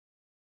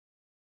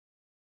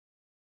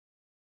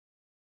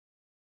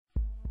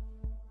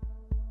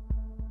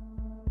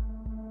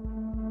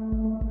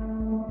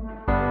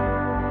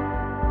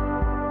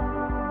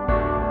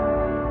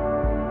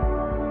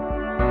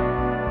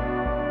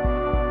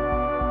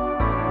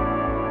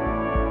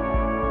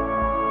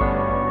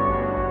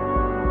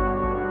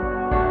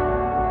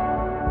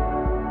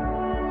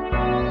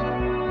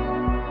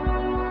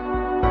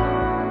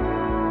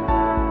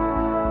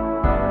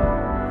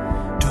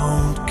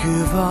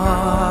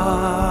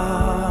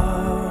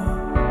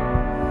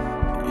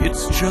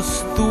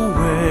just the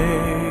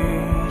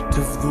weight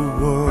of the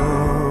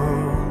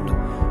world.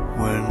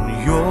 When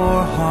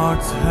your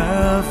heart's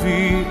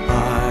heavy,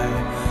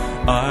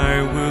 I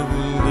will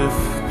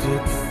lift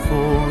it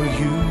for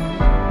you.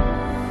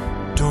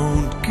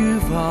 Don't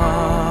give up,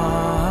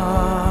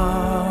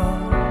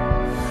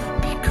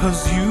 because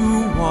you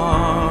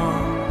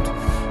want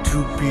to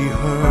be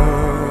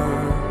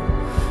heard.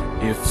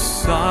 If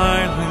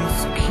silence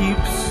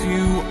keeps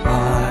you,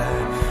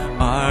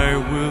 I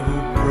will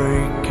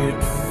break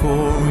it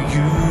for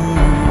you.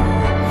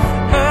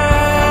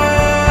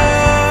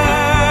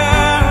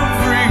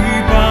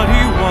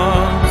 Everybody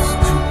wants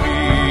to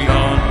be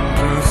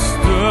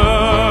understood.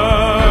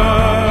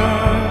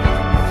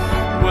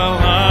 Well,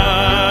 I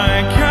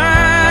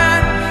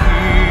can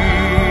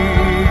hear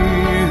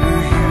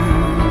you.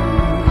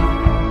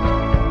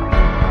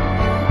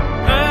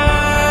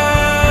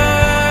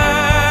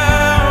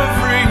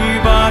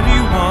 Everybody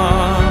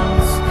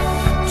wants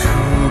to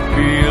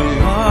be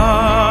loved.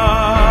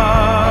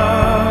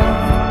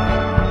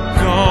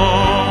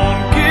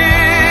 Don't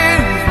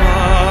give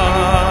up,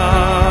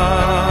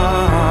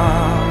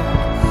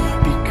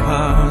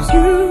 because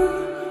you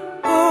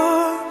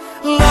are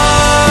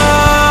loved.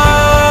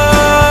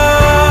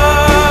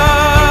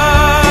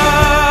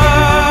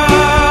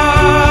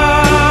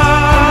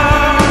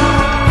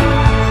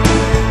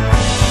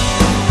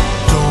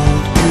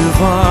 Don't give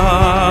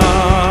up.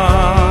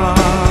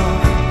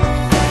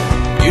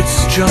 It's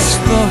just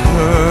the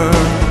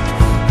hurt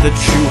that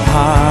you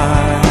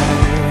hide.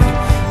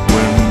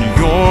 When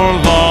you're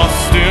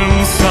lost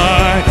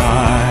inside,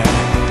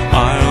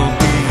 I'll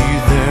be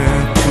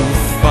there to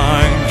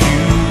find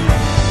you.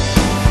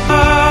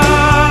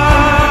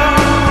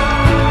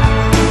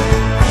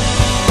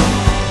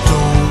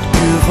 Don't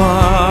give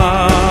up.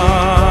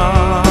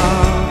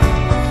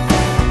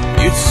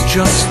 It's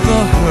just the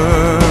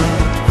hurt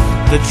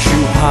that you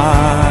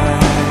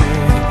hide.